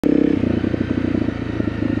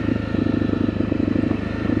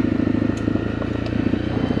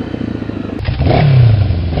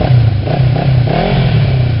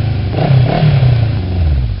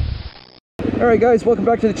Alright guys, welcome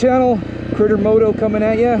back to the channel. Critter Moto coming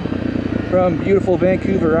at you from beautiful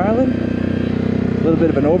Vancouver Island. A little bit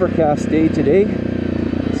of an overcast day today,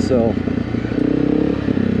 so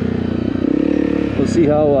we'll see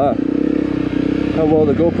how well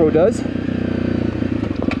the GoPro does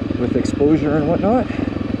with exposure and whatnot.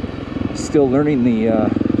 Still learning the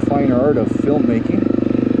fine art of filmmaking,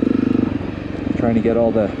 trying to get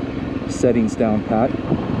all the settings down pat.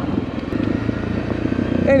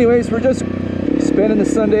 Anyways, we're just spending the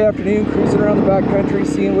Sunday afternoon cruising around the backcountry,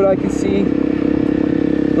 seeing what I can see.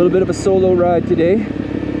 A little bit of a solo ride today.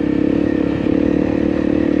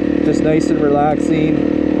 Just nice and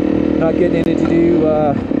relaxing. Not getting into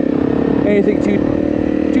anything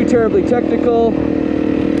too terribly technical.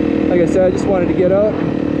 Like I said, I just wanted to get out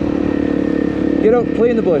and play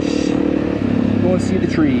in the bush. Go and see the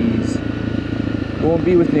trees. Go and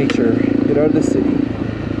be with nature. Get out of the city.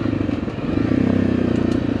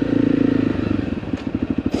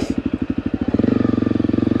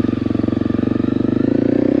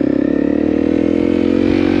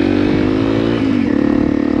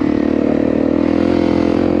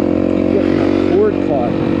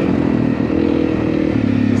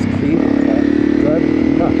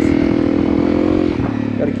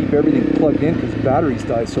 Everything plugged in because batteries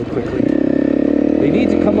die so quickly. They need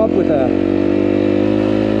to come up with a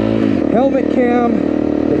helmet cam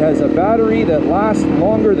that has a battery that lasts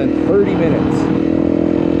longer than 30 minutes.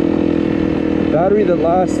 A battery that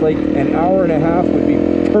lasts like an hour and a half would be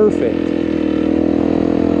perfect.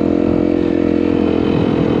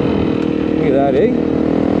 Look at that, eh?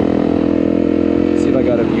 Let's see if I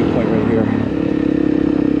got a viewpoint right here.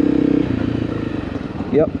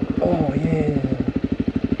 Yep. Oh yeah.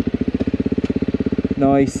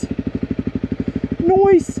 Nice.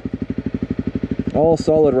 Nice. All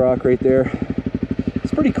solid rock right there.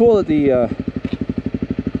 It's pretty cool that the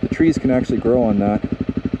trees can actually grow on that.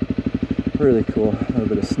 Really cool. A little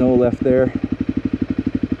bit of snow left there.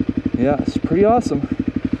 Yeah, it's pretty awesome.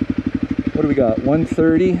 What do we got?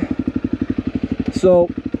 130. So,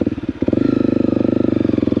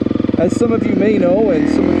 as some of you may know and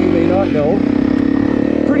some of you may not know,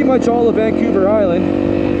 pretty much all of Vancouver Island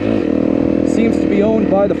seems to be owned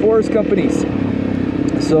by the forest companies.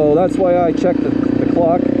 So that's why I checked the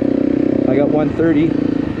clock. I got 1:30.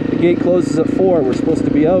 The gate closes at 4. We're supposed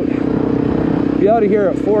to be out of here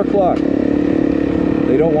at 4 o'clock.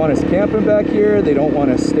 They don't want us camping back here. They don't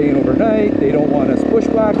want us staying overnight. They don't want us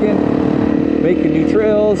bushwhacking, making new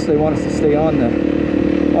trails. They want us to stay on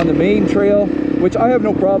the main trail, which I have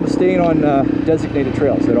no problem staying on designated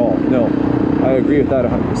trails at all. No, I agree with that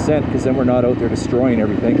 100%, because then we're not out there destroying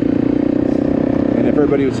everything. And if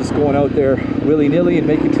everybody was just going out there willy-nilly and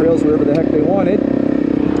making trails wherever the heck they wanted,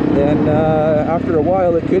 then after a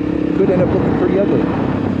while it could end up looking pretty ugly.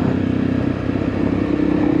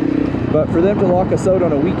 But for them to lock us out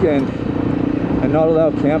on a weekend and not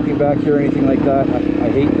allow camping back here or anything like that,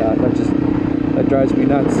 I hate that. That drives me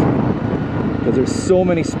nuts, because there's so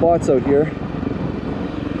many spots out here.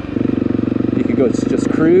 You could go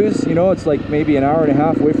just cruise, you know, it's like maybe an hour and a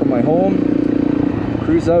half away from my home.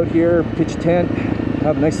 Cruise out here, pitch a tent,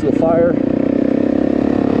 have a nice little fire,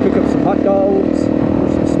 cook up some hot dogs or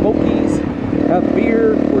some smokies, have a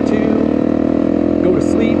beer or two, go to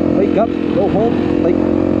sleep, wake up, go home, like,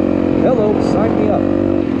 hello, sign me up.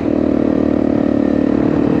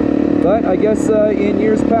 But I guess in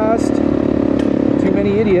years past, too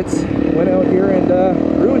many idiots went out here and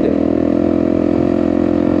ruined it.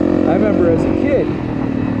 I remember as a kid,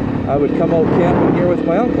 I would come out camping here with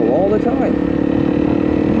my uncle all the time.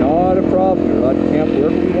 Not a problem. We were allowed to camp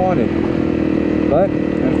wherever we wanted. But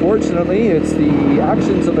unfortunately, it's the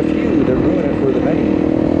actions of a few that ruin it for the many.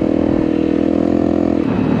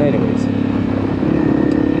 Anyways.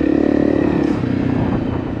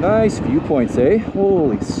 Nice viewpoints, eh?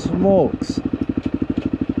 Holy smokes.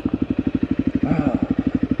 Wow.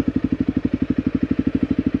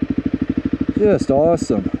 Just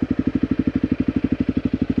awesome.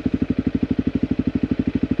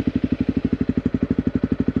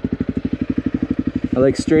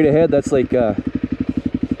 Like straight ahead, that's like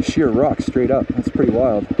sheer rock straight up. That's pretty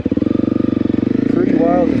wild. Pretty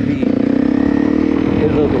wild indeed. Get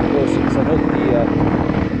a little bit closer, because I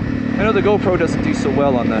know the GoPro doesn't do so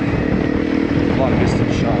well on the long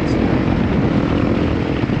distance shots.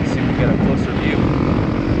 Let's see if we get a closer view.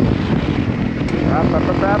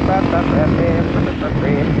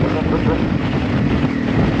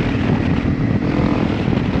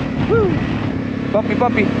 Woo! Bumpy,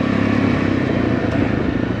 bumpy.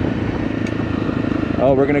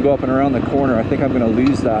 Oh, we're gonna go up and around the corner. I think I'm gonna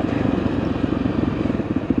lose that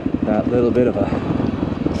little bit of a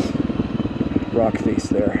rock face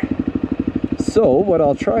there. So what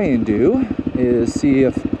I'll try and do is see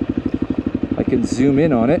if I can zoom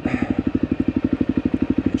in on it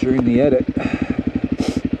during the edit.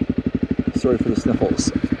 Sorry for the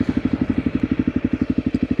sniffles.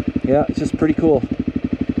 Yeah, it's just pretty cool.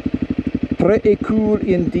 Pretty cool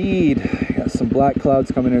indeed. Got some black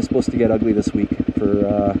clouds coming in. It's supposed to get ugly this week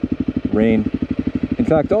for rain. In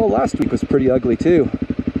fact, all last week was pretty ugly too.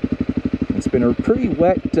 It's been a pretty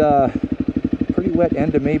wet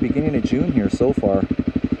end of May, beginning of June here so far.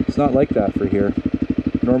 It's not like that for here.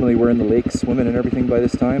 Normally we're in the lake swimming and everything by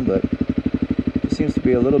this time, but it seems to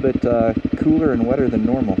be a little bit cooler and wetter than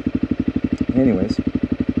normal. Anyways,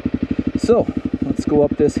 so let's go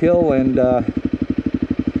up this hill and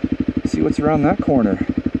see what's around that corner.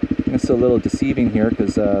 It's a little deceiving here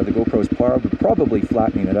because the GoPro's probably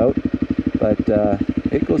flattening it out, but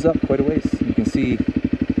it goes up quite a ways. You can see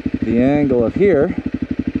the angle of here,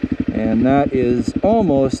 and that is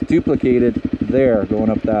almost duplicated there going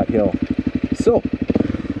up that hill. So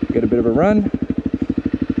get a bit of a run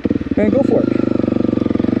and go for it.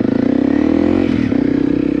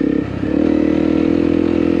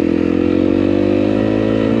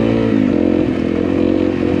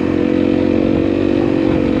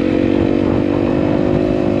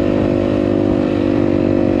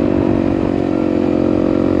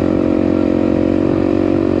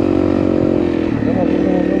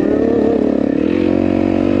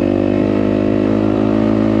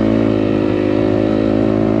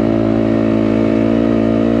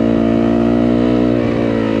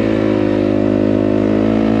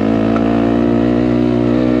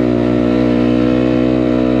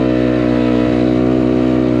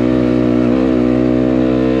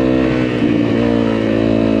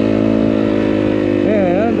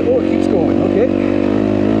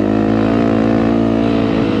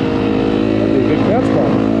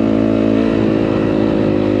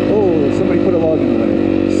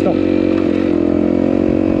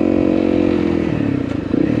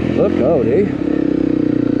 Look out, eh?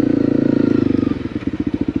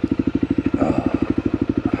 Oh.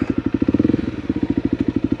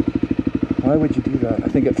 Why would you do that? I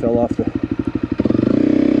think it fell off the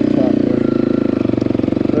top there.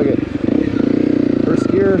 Look at first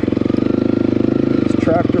gear. There's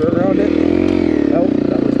tractor around it. Oh,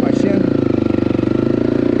 that was my shin.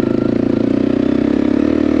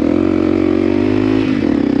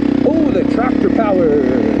 Oh, the tractor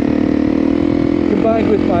power! Combined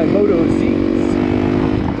with my Moto Z's.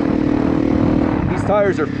 These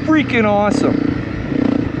tires are freaking awesome.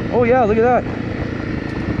 Oh yeah, look at that.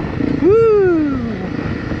 Woo!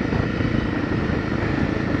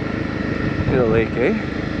 Look at the lake, eh?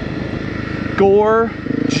 Gorgeous.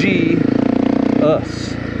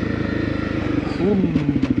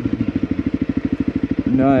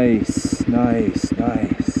 Nice, nice,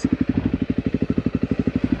 nice.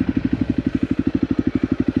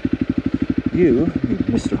 You,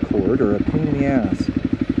 Mr. Cord, are a pain in the ass.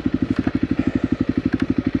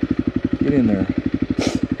 Get in there. I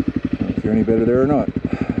don't know if you're any better there or not.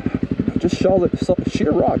 Just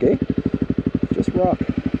sheer rock, eh? Just rock.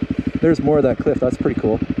 There's more of that cliff. That's pretty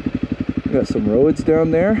cool. We got some roads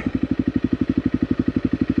down there.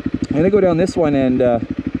 I'm gonna go down this one and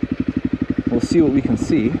we'll see what we can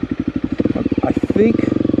see. I think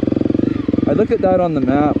I looked at that on the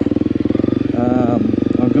map.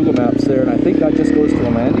 On Google Maps there, and I think that just goes to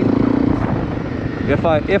a landing.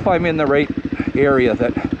 If I'm in the right area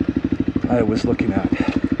that I was looking at.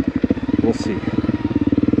 We'll see.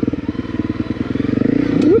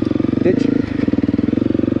 Whoop, ditch.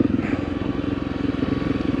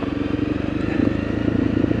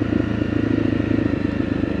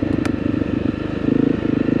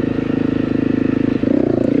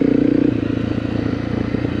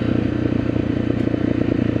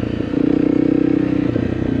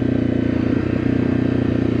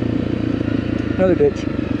 Another ditch.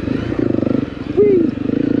 Whee!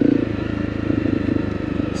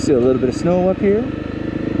 See a little bit of snow up here.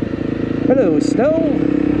 Hello, snow!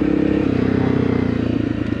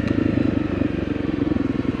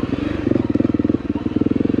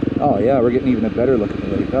 Oh yeah, we're getting even a better look at the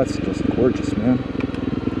lake. That's just gorgeous, man.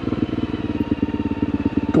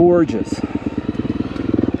 Gorgeous.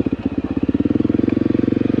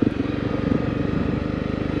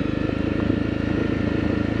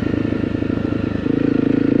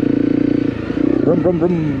 Brum, brum,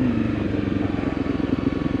 brum.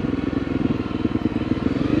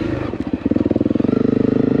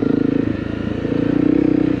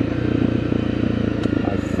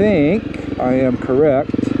 I think I am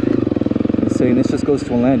correct in saying this just goes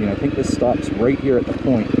to a landing. I think this stops right here at the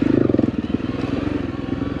point.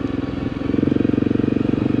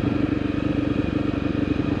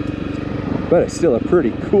 but it's still a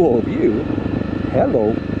pretty cool view.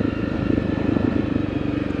 Hello.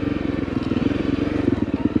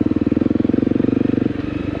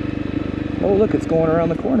 Oh, look, it's going around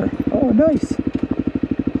the corner. Oh, nice.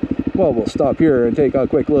 Well, we'll stop here and take a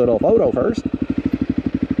quick little photo first.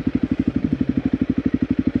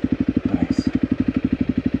 Nice.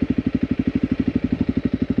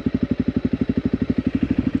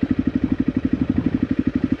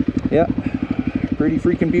 Yeah, pretty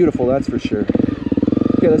freaking beautiful, that's for sure.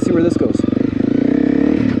 Okay, let's see where this goes.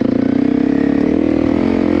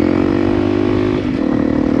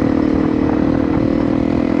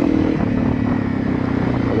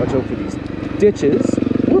 Watch out for these ditches.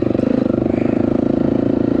 Whoop.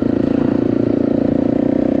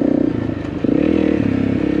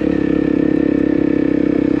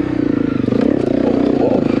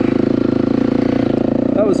 Oh,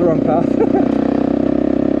 that was the wrong path.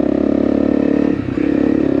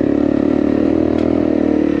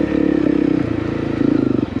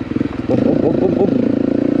 Boom, boom, boom, boom, boom.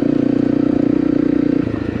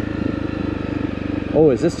 Oh,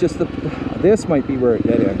 is this just the... This might be where it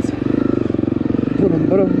dead ends.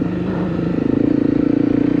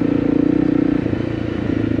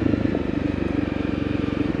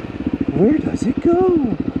 Where does it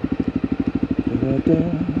go?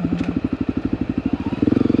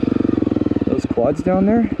 Those quads down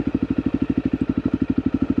there?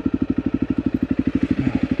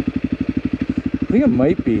 I think it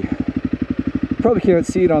might be. Probably can't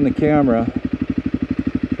see it on the camera.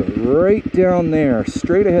 Right down there,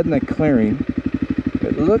 straight ahead in that clearing,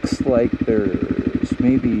 it looks like there's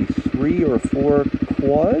maybe 3 or 4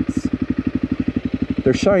 quads.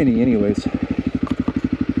 They're shiny anyways.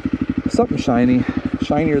 Something shiny,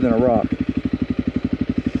 shinier than a rock.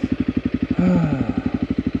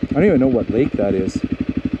 I don't even know what lake that is.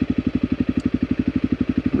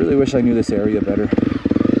 Really wish I knew this area better.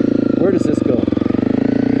 Where does this go?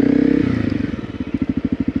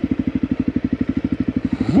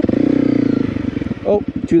 Oh,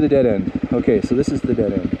 to the dead end. Okay, so this is the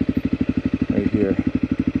dead end. Right here.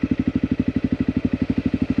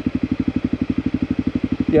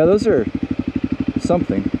 Yeah, those are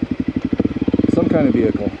something. Some kind of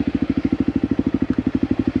vehicle.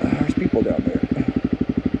 There's people down there.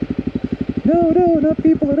 No, no, not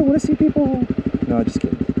people. I don't want to see people. No, just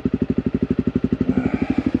kidding.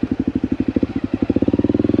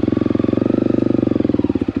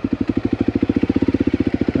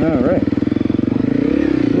 All right.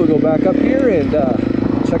 We'll go back up here and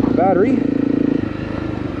check the battery.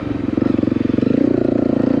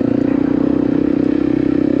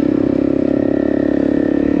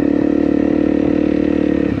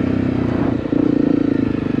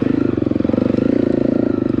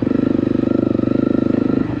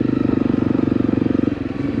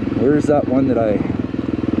 Where's that one that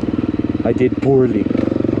I did poorly?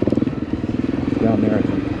 Down there, I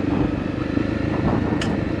think.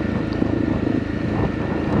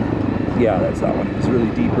 Yeah, that's that one. It's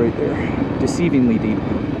really deep right there. Deceivingly deep.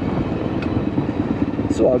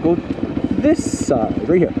 So I'll go this side,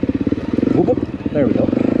 right here. Whoop, whoop. There we go.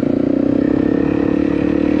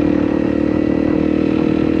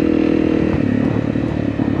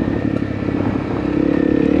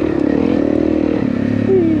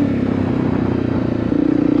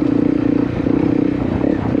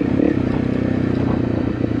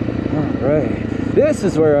 Alright. This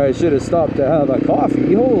is where I should have stopped to have a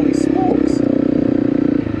coffee. Holy smokes.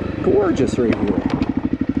 Gorgeous right here.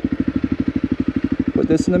 Put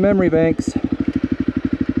this in the memory banks.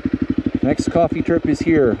 Next coffee trip is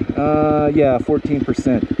here. Yeah,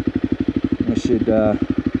 14%. I should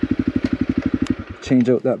change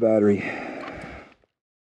out that battery.